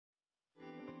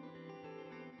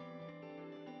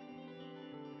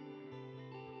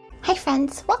Hi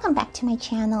friends, welcome back to my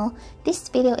channel. This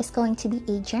video is going to be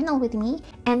a journal with me,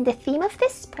 and the theme of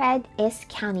this spread is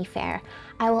county fair.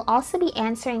 I will also be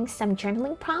answering some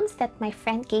journaling prompts that my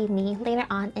friend gave me later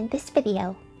on in this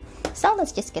video. So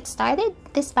let's just get started.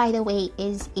 This, by the way,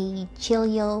 is a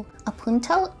Giglio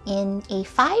Appunto in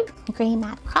A5 gray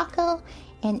matte Croco,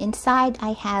 and inside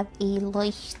I have a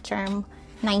Leuchtturm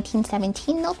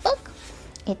 1917 notebook.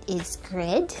 It is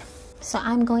grid. So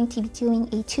I'm going to be doing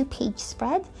a 2-page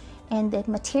spread, and the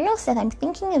materials that I'm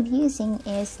thinking of using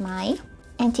is my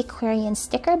antiquarian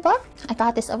sticker book. I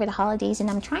got this over the holidays and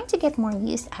I'm trying to get more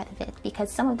use out of it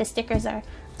because some of the stickers are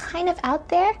kind of out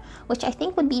there, which I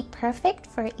think would be perfect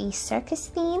for a circus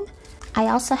theme. I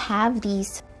also have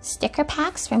these sticker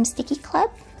packs from Sticky Club.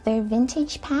 They're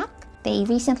vintage pack. They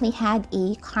recently had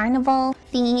a carnival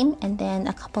theme and then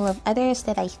a couple of others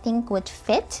that I think would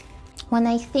fit. When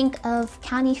I think of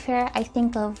county fair, I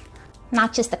think of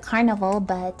not just the carnival,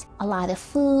 but a lot of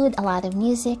food, a lot of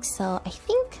music. So I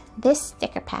think this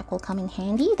sticker pack will come in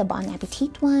handy, the Bon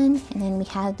Appetit one. And then we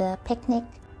have the picnic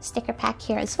sticker pack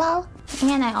here as well.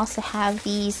 And I also have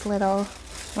these little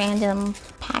random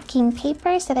packing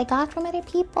papers that I got from other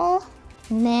people.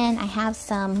 And then I have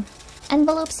some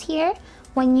envelopes here.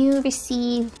 When you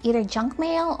receive either junk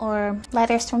mail or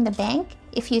letters from the bank,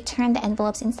 if you turn the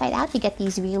envelopes inside out, you get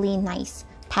these really nice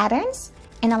patterns,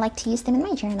 and I like to use them in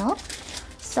my journal.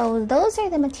 So those are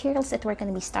the materials that we're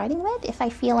going to be starting with. If I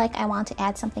feel like I want to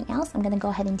add something else, I'm going to go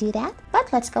ahead and do that.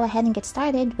 But let's go ahead and get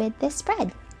started with this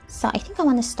spread. So I think I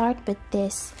want to start with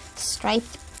this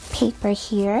striped paper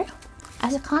here.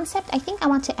 As a concept, I think I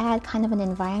want to add kind of an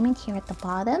environment here at the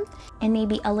bottom and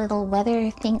maybe a little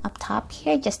weather thing up top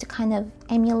here just to kind of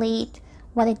emulate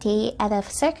what a day at a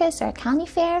circus or a county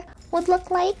fair would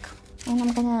look like. And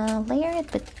I'm gonna layer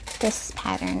it with this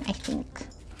pattern, I think.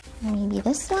 Maybe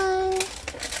this one.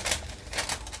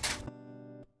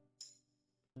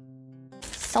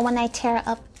 So when I tear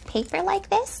up paper like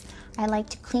this, I like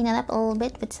to clean it up a little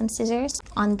bit with some scissors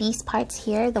on these parts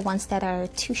here, the ones that are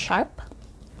too sharp.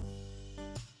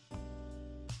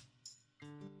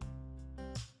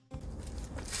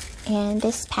 And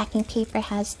this packing paper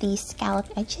has these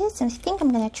scalloped edges, and I think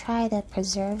I'm gonna try to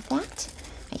preserve that.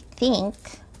 I'm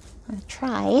gonna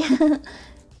try.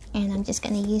 And I'm just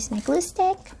gonna use my glue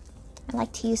stick. I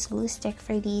like to use glue stick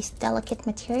for these delicate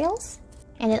materials,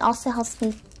 and it also helps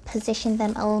me position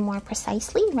them a little more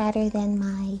precisely rather than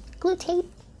my glue tape.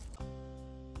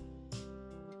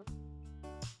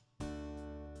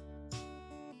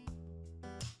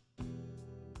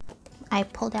 I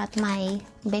pulled out my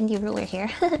bendy ruler here,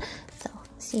 so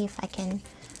see if I can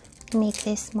make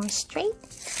this more straight.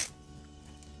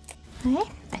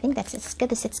 Alright, I think that's as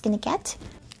good as it's gonna get.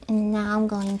 And now I'm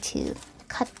going to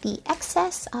cut the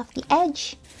excess off the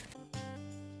edge.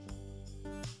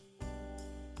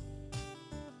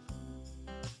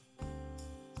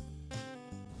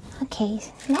 Okay,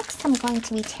 next I'm going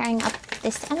to be tearing up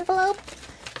this envelope.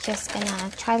 Just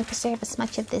gonna try to preserve as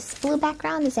much of this blue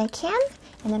background as I can.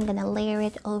 And I'm gonna layer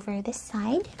it over this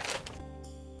side.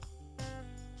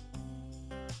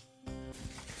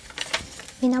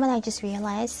 You know what I just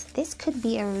realized? This could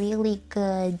be a really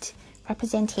good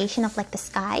representation of like the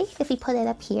sky if we put it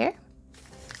up here.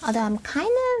 Although I'm kind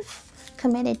of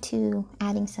committed to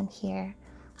adding some here.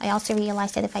 I also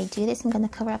realized that if I do this, I'm gonna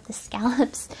cover up the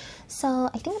scallops. So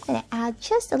I think I'm gonna add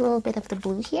just a little bit of the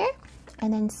blue here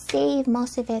and then save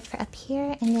most of it for up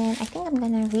here. And then I think I'm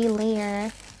gonna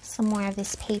relayer some more of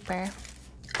this paper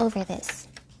over this.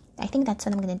 I think that's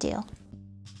what I'm gonna do.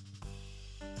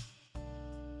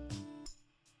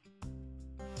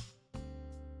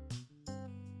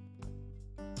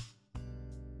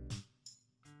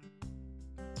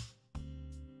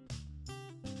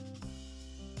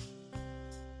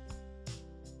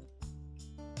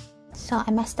 So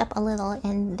I messed up a little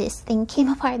and this thing came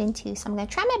apart in two, so I'm gonna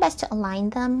try my best to align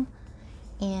them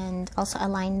and also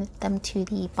align them to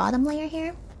the bottom layer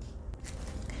here.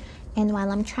 And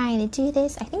while I'm trying to do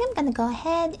this, I think I'm gonna go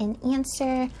ahead and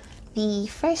answer the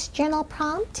first journal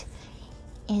prompt,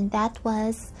 and that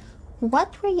was,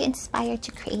 what were you inspired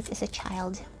to create as a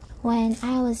child? When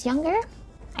I was younger,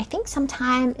 I think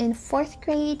sometime in 4th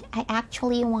grade, I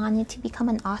actually wanted to become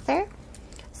an author.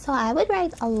 So I would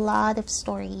write a lot of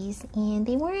stories, and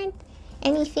they weren't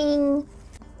anything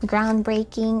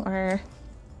groundbreaking or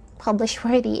publish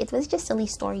worthy. It was just silly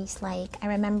stories. Like, I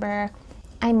remember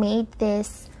I made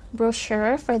this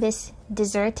brochure for this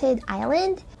deserted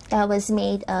island, that was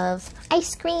made of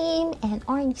ice cream and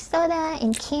orange soda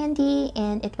and candy,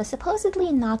 and it was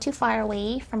supposedly not too far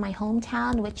away from my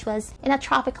hometown, which was in a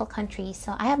tropical country.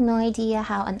 So I have no idea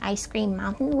how an ice cream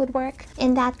mountain would work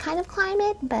in that kind of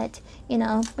climate, but you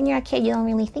know, when you're a kid, you don't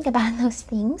really think about those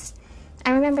things.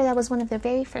 I remember that was one of the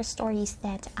very first stories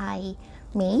that I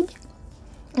made.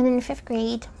 And then in 5th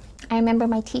grade, I remember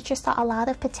my teacher saw a lot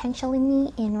of potential in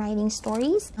me in writing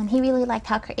stories. He really liked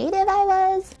how creative I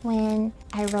was when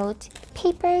I wrote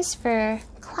papers for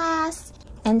class.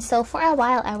 And so for a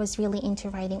while, I was really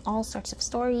into writing all sorts of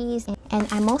stories. And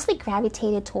I mostly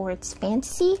gravitated towards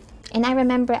fantasy. And I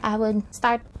remember I would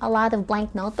start a lot of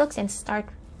blank notebooks and start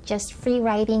just free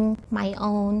writing my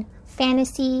own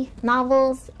fantasy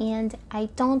novels, and I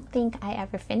don't think I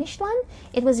ever finished one.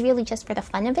 It was really just for the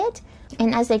fun of it.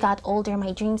 And as I got older,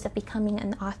 my dreams of becoming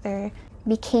an author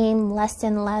became less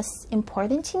and less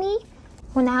important to me.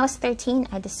 When I was 13,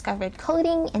 I discovered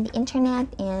coding and the internet,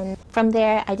 and from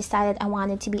there I decided I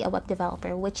wanted to be a web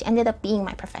developer, which ended up being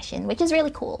my profession, which is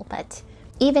really cool. But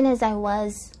even as I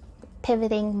was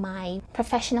pivoting my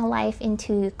professional life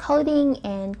into coding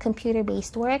and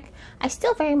computer-based work, I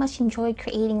still very much enjoyed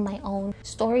creating my own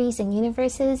stories and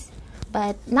universes,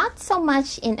 but not so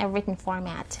much in a written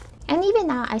format. And even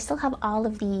now, I still have all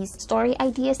of these story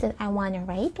ideas that I want to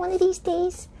write one of these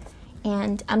days,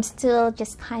 and I'm still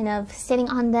just kind of sitting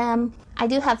on them. I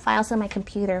do have files on my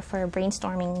computer for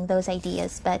brainstorming those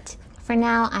ideas, but for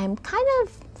now, I'm kind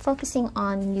of focusing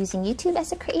on using YouTube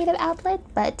as a creative outlet,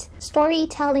 but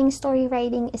storytelling, story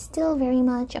writing is still very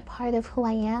much a part of who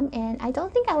I am, and I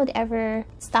don't think I would ever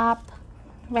stop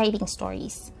writing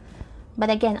stories. But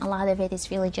again, a lot of it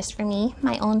is really just for me,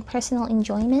 my own personal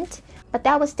enjoyment. But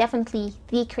that was definitely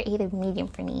the creative medium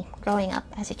for me growing up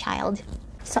as a child.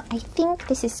 So I think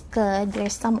this is good.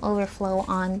 There's some overflow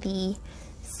on the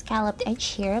scalloped edge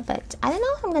here, but I don't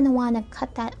know if I'm gonna want to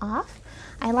cut that off.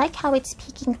 I like how it's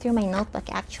peeking through my notebook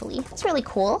actually. It's really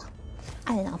cool.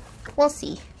 I don't know. We'll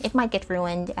see. It might get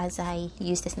ruined as I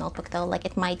use this notebook though, like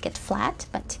it might get flat,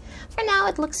 but for now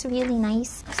it looks really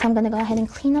nice. So I'm gonna go ahead and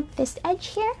clean up this edge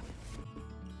here.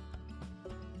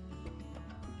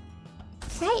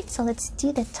 Right, so let's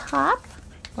do the top.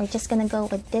 We're just gonna go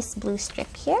with this blue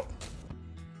strip here.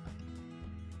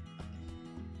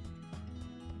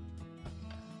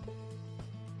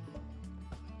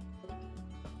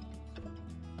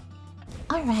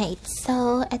 Alright,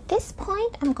 so at this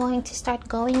point, I'm going to start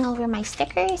going over my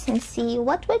stickers and see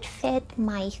what would fit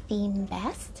my theme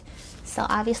best. So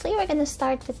obviously, we're going to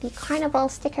start with the Carnival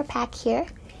sticker pack here.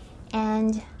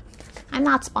 And I'm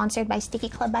not sponsored by Sticky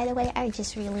Club, by the way. I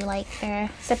just really like their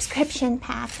subscription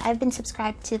packs. I've been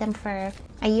subscribed to them for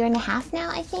a year and a half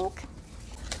now, I think.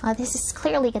 Oh, this is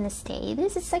clearly going to stay.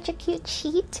 This is such a cute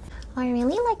sheet. I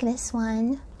really like this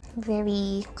one.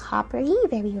 Very coppery,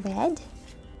 very red.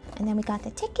 And then we got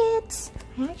the tickets.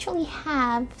 I actually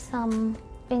have some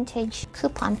vintage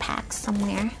coupon packs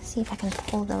somewhere. See if I can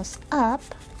pull those up.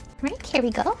 Right, here we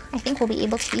go. I think we'll be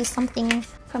able to use something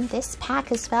from this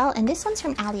pack as well. And this one's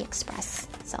from AliExpress.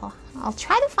 So I'll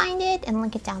try to find it and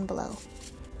link it down below.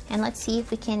 And let's see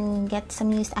if we can get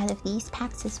some use out of these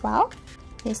packs as well.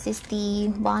 This is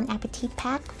the Bon Appetit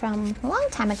pack from a long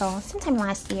time ago, sometime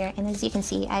last year. And as you can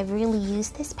see, I've really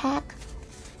used this pack.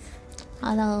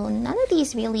 Although none of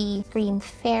these really scream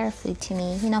fair food to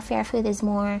me. You know, fair food is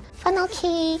more funnel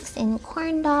cakes and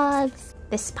corn dogs.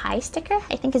 This pie sticker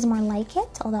I think is more like it,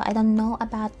 although I don't know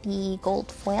about the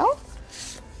gold foil.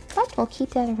 But we'll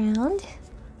keep that around.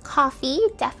 Coffee,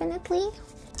 definitely.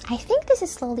 I think this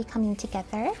is slowly coming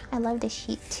together. I love this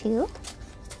sheet too.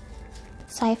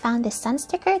 So I found this sun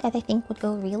sticker that I think would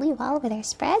go really well with our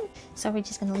spread. So we're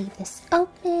just gonna leave this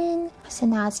open. So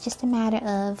now it's just a matter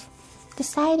of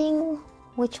deciding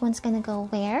which one's gonna go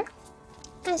where.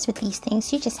 As with these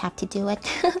things, you just have to do it.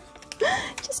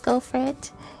 Just go for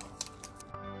it.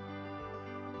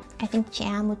 I think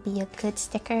jam would be a good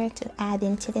sticker to add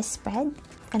into this spread.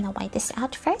 I'm gonna white this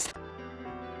out first.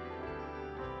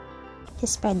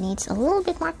 This spread needs a little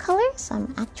bit more color, so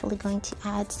I'm actually going to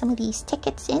add some of these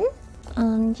tickets in.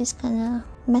 I'm just gonna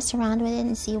mess around with it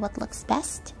and see what looks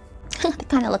best. It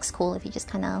kind of looks cool if you just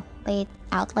kind of lay it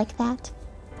out like that.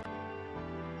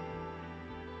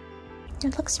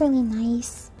 It looks really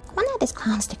nice. I want to add this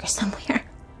clown sticker somewhere.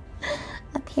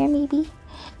 Up here maybe.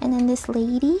 And then this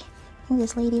lady. I think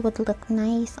this lady would look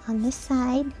nice on this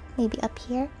side. Maybe up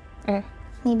here. Or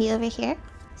maybe over here.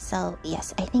 So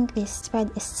yes, I think this spread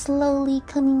is slowly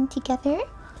coming together.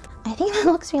 I think that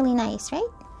looks really nice, right?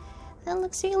 That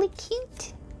looks really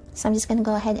cute. So I'm just going to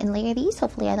go ahead and layer these.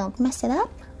 Hopefully I don't mess it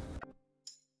up.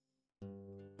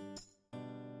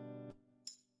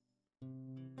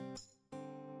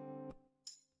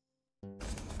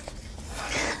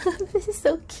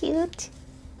 cute.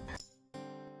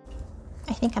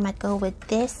 I think I might go with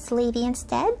this lady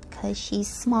instead because she's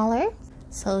smaller,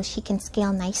 so she can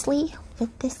scale nicely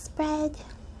with this spread.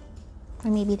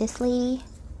 Or maybe this lady.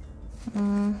 Let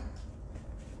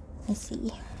me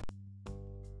see.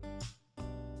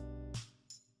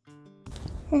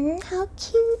 How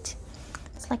cute.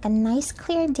 It's like a nice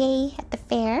clear day at the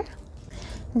fair.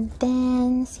 And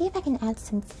then see if I can add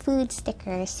some food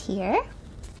stickers here.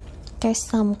 There's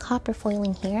some copper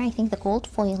foiling here. I think the gold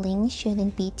foiling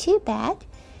shouldn't be too bad.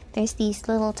 There's these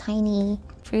little tiny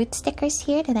fruit stickers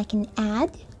here that I can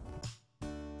add.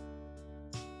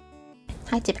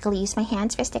 I typically use my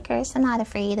hands for stickers. I'm not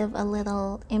afraid of a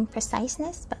little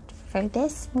impreciseness, but for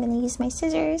this, I'm gonna use my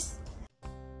scissors.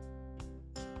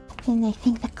 And I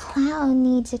think the clown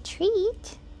needs a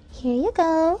treat. Here you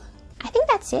go. I think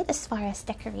that's it as far as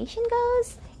decoration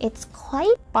goes. It's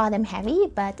quite bottom heavy,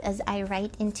 but as I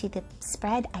write into the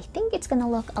spread, I think it's gonna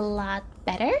look a lot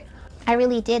better. I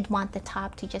really did want the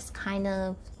top to just kind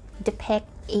of depict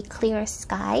a clear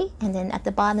sky, and then at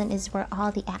the bottom is where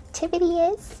all the activity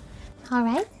is.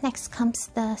 Alright, next comes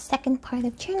the second part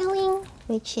of journaling,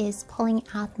 which is pulling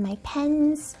out my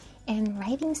pens and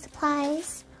writing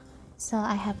supplies. So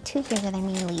I have two here that I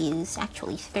mainly use,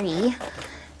 actually three.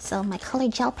 So my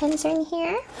colored gel pens are in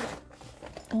here,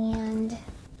 and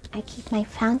I keep my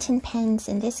fountain pens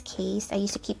in this case. I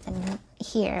used to keep them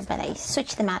here, but I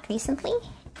switched them out recently.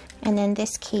 And then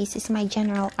this case is my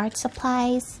general art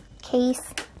supplies case.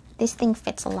 This thing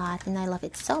fits a lot and I love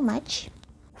it so much.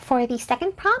 For the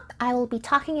second prompt, I will be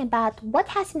talking about what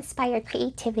has inspired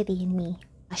creativity in me.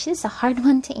 Gosh, this is a hard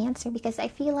one to answer because I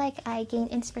feel like I gain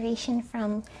inspiration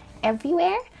from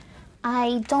everywhere.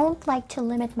 I don't like to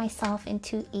limit myself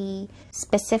into a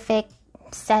specific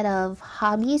set of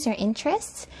hobbies or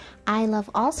interests. I love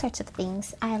all sorts of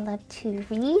things. I love to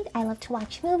read, I love to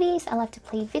watch movies, I love to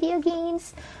play video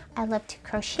games, I love to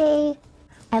crochet,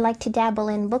 I like to dabble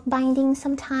in bookbinding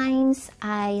sometimes,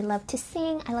 I love to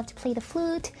sing, I love to play the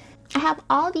flute. I have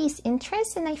all these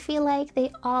interests and I feel like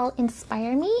they all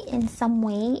inspire me in some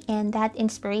way, and that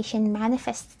inspiration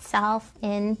manifests itself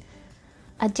in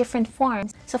a different form.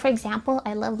 So for example,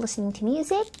 I love listening to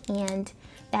music and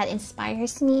that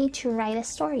inspires me to write a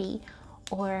story,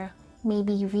 or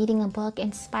maybe reading a book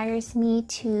inspires me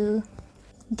to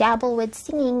dabble with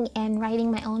singing and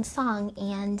writing my own song.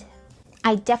 And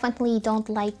I definitely don't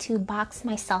like to box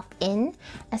myself in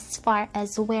as far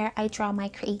as where I draw my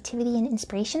creativity and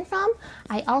inspiration from.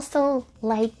 I also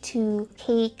like to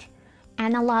take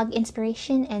analog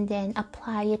inspiration and then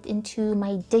apply it into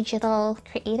my digital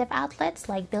creative outlets,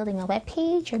 like building a web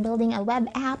page or building a web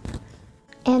app.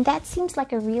 And that seems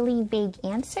like a really vague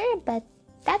answer, but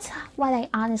that's what I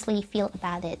honestly feel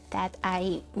about it, that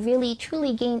I really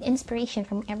truly gain inspiration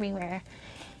from everywhere.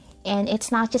 And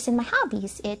it's not just in my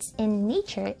hobbies, it's in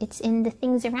nature, it's in the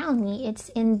things around me, it's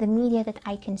in the media that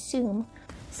I consume.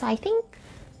 So I think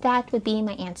that would be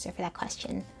my answer for that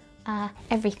question.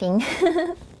 Everything.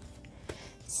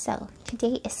 So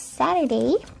today is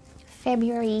Saturday,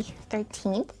 February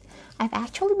 13th. I've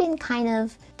actually been kind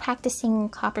of practicing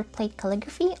copperplate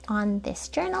calligraphy on this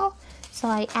journal. So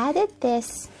I added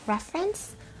this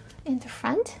reference in the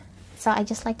front. So I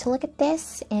just like to look at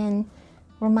this and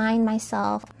remind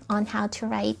myself on how to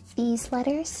write these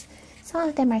letters. Some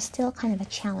of them are still kind of a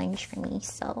challenge for me.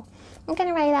 So I'm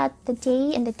gonna write out the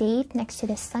day and the date next to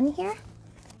the sun here.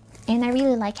 And I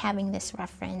really like having this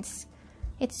reference.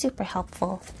 It's super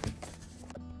helpful.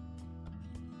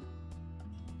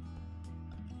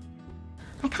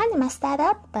 I kind of messed that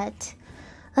up, but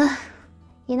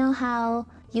you know how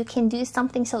you can do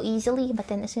something so easily, but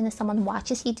then as soon as someone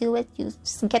watches you do it, you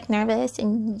get nervous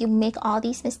and you make all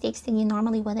these mistakes that you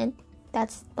normally wouldn't?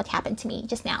 That's what happened to me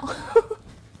just now.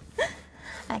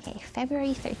 Okay,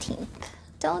 February 13th.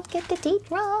 Don't get the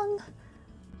date wrong.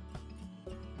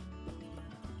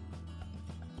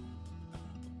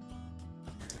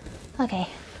 Okay.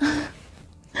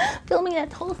 Filming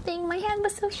that whole thing, my hand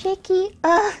was so shaky.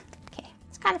 Okay,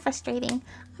 it's kind of frustrating.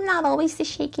 I'm not always this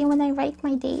shaky when I write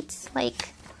my dates. Like,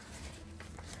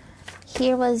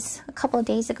 here was a couple of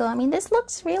days ago. I mean, this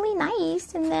looks really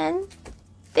nice, and then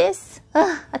this.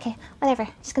 Okay, whatever.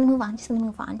 Just gonna move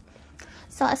on.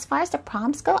 So as far as the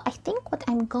prompts go, I think what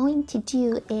I'm going to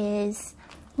do is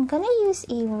I'm gonna use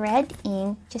a red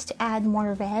ink just to add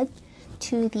more red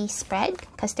to the spread,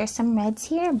 because there's some reds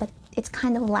here, but it's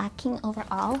kind of lacking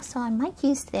overall. So I might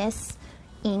use this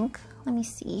ink. Let me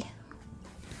see.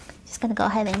 Just gonna go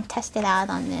ahead and test it out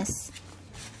on this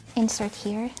insert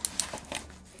here.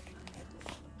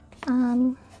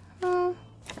 I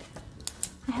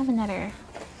have another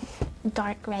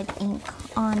dark red ink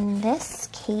on this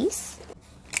case.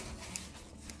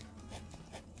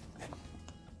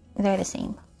 They're the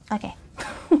same. Okay.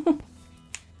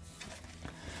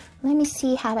 Let me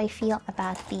see how I feel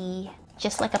about the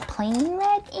just like a plain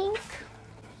red ink.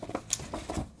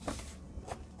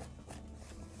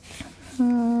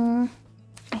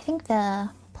 I think the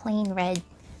plain red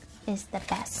is the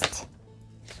best.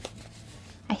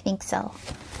 I think so.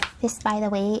 This, by the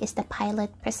way, is the Pilot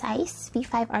Precise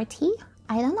V5RT.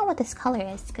 I don't know what this color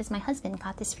is because my husband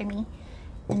got this for me.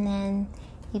 And then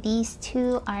these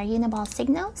two are Uniball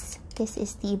Signals. This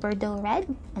is the Bordeaux red,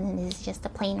 and then this is just the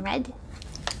plain red.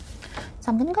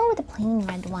 So I'm gonna go with the plain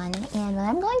red one, and what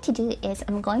I'm going to do is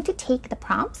I'm going to take the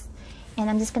prompts and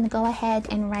I'm just gonna go ahead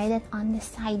and write it on the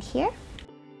side here.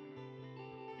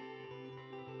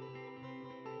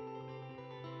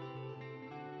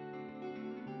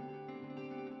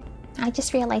 I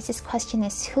just realized this question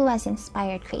is who has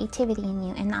inspired creativity in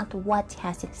you and not what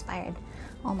has inspired.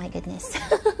 Oh my goodness.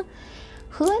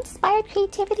 Who inspired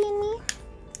creativity in me?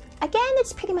 Again,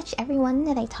 it's pretty much everyone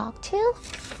that I talk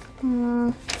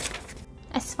to.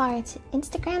 As far as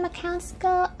Instagram accounts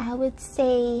go, I would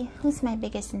say, who's my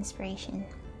biggest inspiration?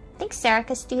 I think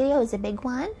Serica Studio is a big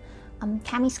one.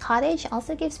 Cammy's Cottage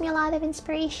also gives me a lot of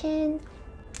inspiration.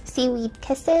 Seaweed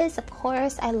Kisses, of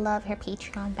course. I love her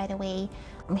Patreon, by the way.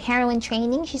 Heroin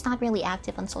Training, she's not really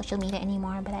active on social media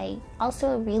anymore, but I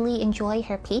also really enjoy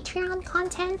her Patreon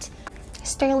content.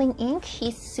 Sterling Ink,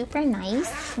 she's super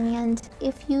nice, and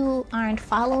if you aren't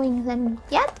following them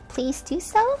yet, please do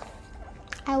so.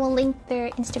 I will link their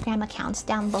Instagram accounts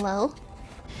down below.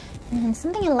 And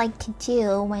something I like to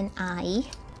do when I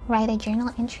write a journal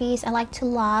entries, I like to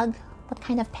log what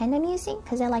kind of pen I'm using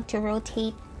because I like to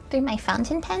rotate through my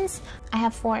fountain pens. I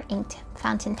have 4 inked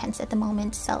fountain pens at the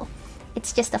moment, so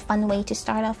it's just a fun way to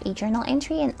start off a journal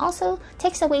entry, and also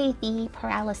takes away the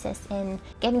paralysis in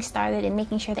getting started and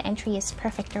making sure the entry is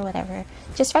perfect or whatever.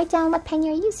 Just write down what pen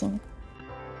you're using.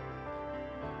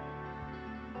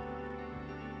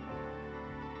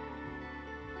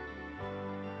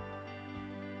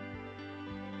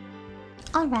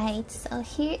 Alright, so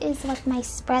here is what my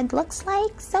spread looks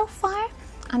like so far.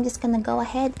 I'm just gonna go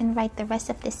ahead and write the rest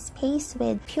of this space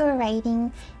with pure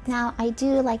writing. Now, I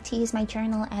do like to use my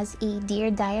journal as a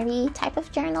Dear Diary type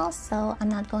of journal, so I'm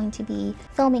not going to be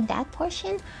filming that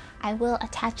portion. I will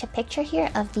attach a picture here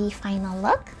of the final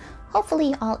look. Hopefully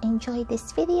you all enjoyed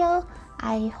this video.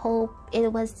 I hope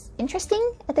it was interesting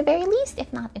at the very least,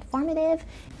 if not informative.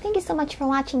 Thank you so much for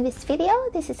watching this video.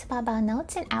 This is Baba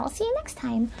Notes, and I will see you next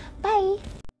time. Bye!